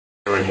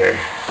in here.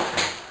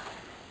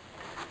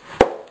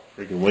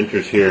 Freaking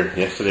winter's here.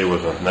 Yesterday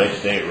was a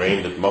nice day. It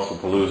rained at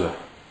Musclepalooza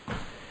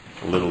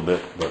a little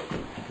bit, but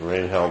the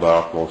rain held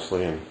off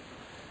mostly. And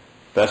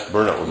best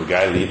burnout was a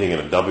guy leaving in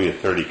a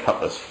W30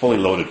 Cutlass, fully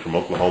loaded from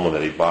Oklahoma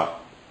that he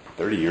bought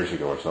 30 years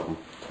ago or something,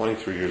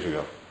 23 years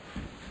ago.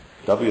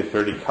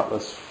 W30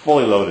 Cutlass,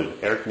 fully loaded.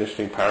 Air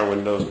conditioning, power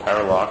windows,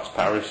 power locks,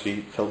 power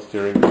seat, tilt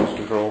steering, cruise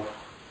control.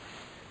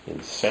 In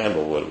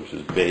sandalwood, which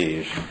is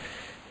beige.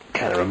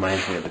 Kind of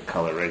reminds me of the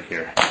color right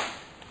here.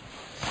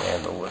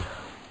 Sandalwood.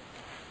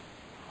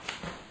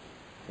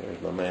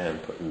 There's my man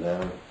putting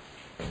down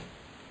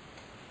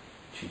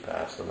cheap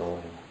ass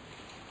linoleum.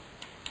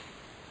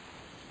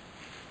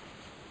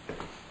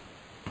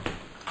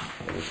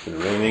 And it's been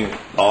raining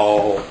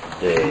all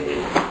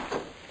day.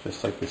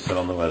 Just like they said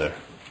on the weather.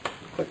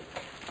 Click.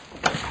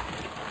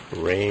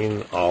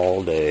 Rain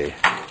all day.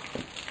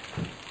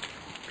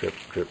 Drip,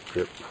 drip,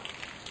 drip.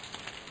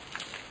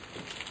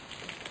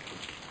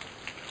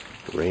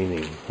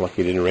 Raining.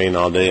 Lucky it didn't rain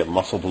all day at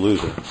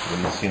Musclepalooza. Wouldn't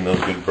have seen those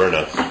good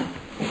burnouts.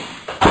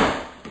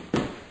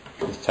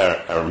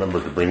 I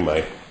remember to bring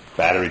my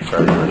battery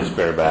charger and a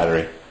spare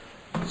battery,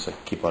 so I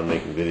can keep on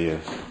making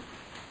videos.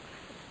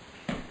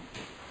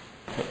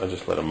 I'll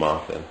just let them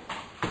off then.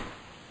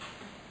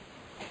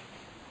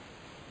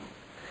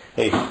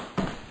 Hey, you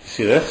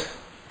see this?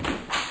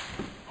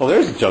 Oh,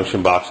 there's the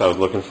junction box I was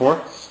looking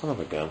for. Son of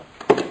a gun.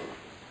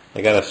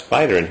 I got a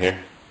spider in here.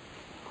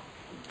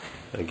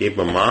 I gave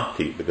him a moth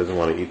to eat, but doesn't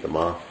want to eat the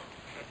moth.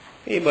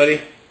 Hey, buddy.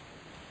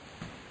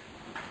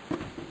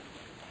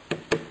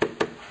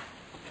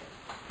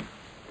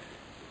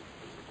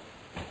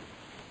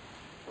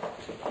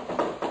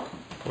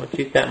 Why don't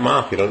you eat that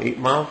moth? You don't eat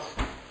moths?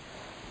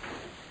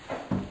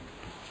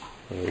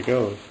 There he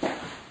goes.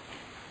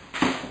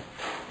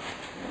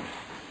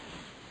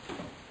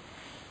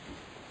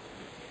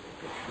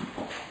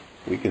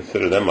 We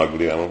consider them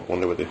ugly. I don't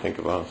wonder what they think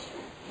of us.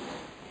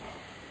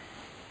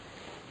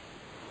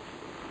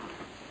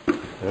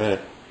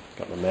 Alright,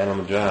 got my man on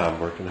the job,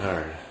 working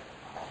hard.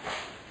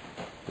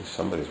 At least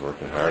somebody's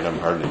working hard. I'm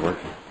hardly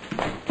working.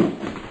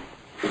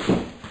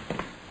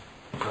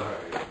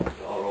 Alright,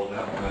 all rolled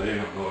out. I'm going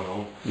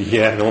home.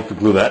 Yeah, don't have to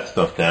glue that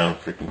stuff down.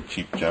 Freaking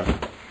cheap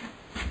junk.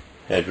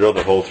 I drilled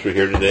a hole through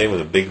here today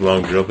with a big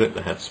long drill bit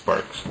and I had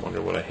sparks. I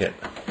wonder what I hit.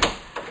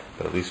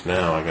 But at least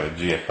now I got a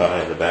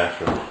GFI in the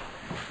bathroom.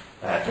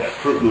 I had that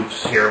Fruit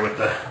Loops here with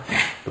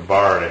the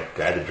bar and I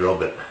guide the drill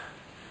bit.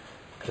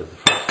 Because the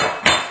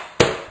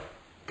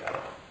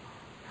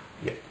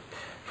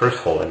first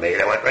hole I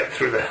made, I went right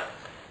through the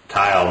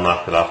tile,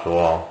 knocked it off the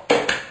wall.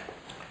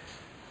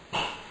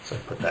 So I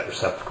put that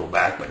receptacle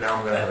back, but now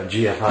I'm going to have a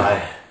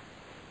GFI.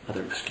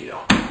 Another mosquito.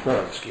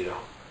 Another mosquito.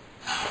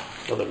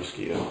 Another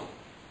mosquito.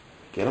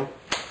 Get him?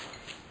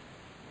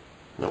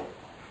 Nope.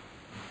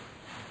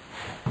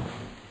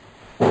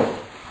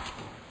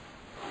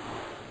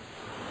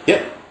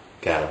 Yep.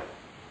 Got him.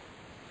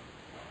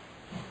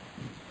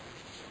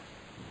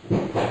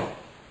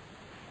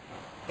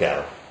 Got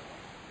him.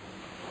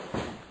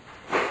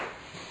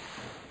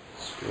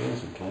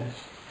 Screens in place.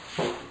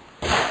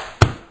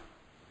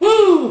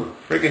 Woo!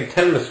 Friggin'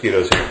 10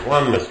 mosquitoes here.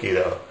 1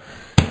 mosquito.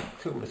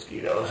 2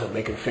 mosquitoes. I'm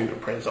making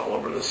fingerprints all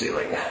over the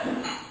ceiling.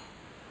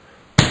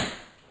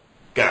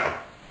 Got him.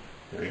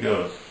 There he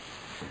goes.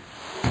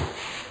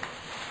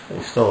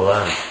 He's still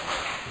alive.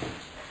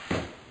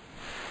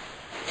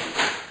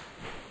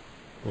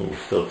 He's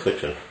still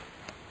twitching.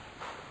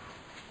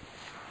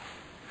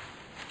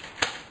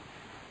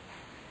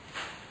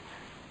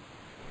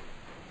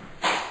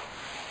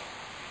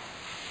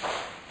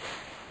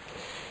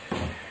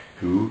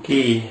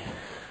 Okay.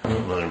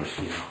 Another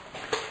mosquito.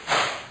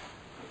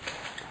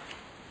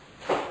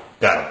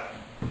 Got him.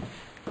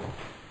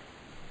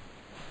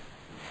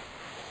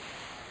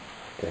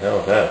 What the hell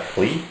is that? A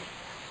flea?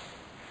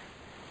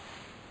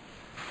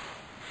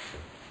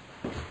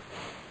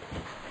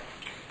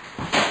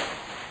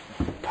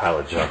 Pile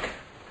of junk.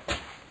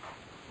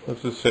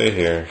 What's it say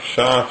here?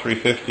 Shaw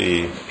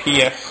 350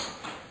 PS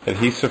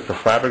adhesive for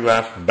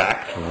fiberglass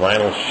backed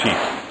vinyl sheet.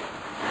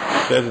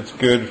 Says it's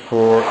good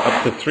for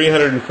up to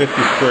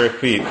 350 square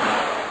feet.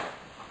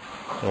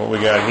 And what we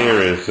got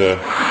here is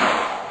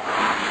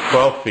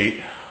 12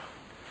 feet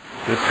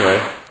this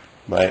way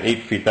by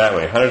 8 feet that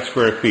way. 100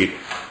 square feet.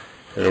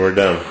 And we're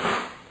done.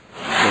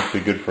 Must be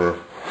good for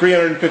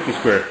 350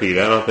 square feet.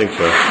 I don't think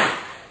so.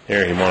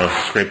 Here, you want to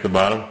scrape the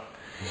bottom?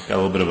 Got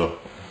a little bit of a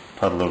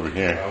puddle over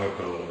here. I'm going to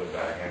put a little bit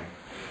back in.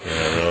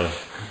 Yeah, really.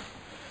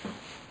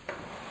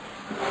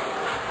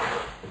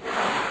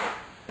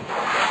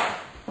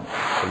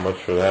 So much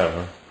for that,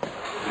 huh?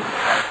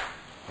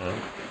 The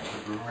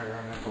broom right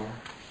around that corner.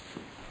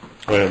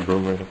 Oh yeah,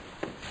 broom right up.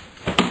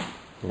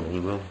 There's the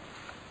broom.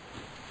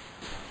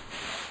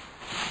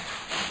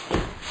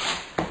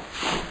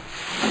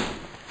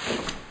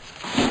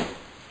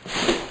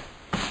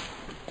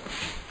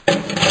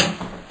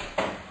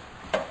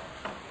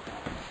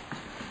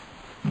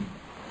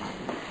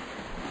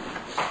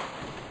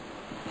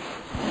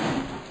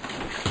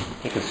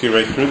 You can see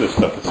right through this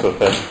stuff, it's so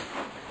thin.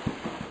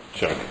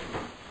 junk.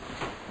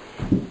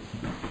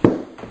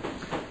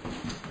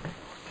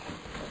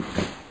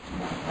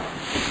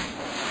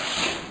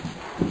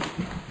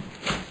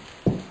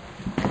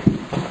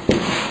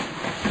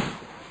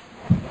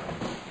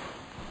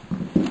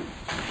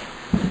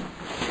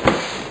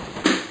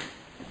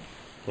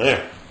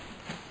 There.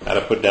 How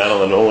to put down a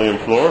linoleum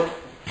floor.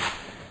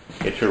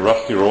 Get your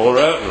rusty roller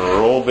out and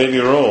roll, baby,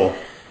 roll.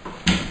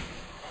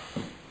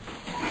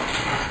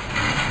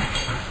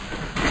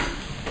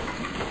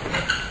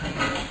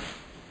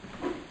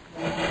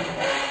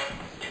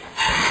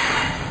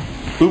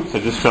 Oops, I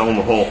just fell in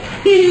the hole.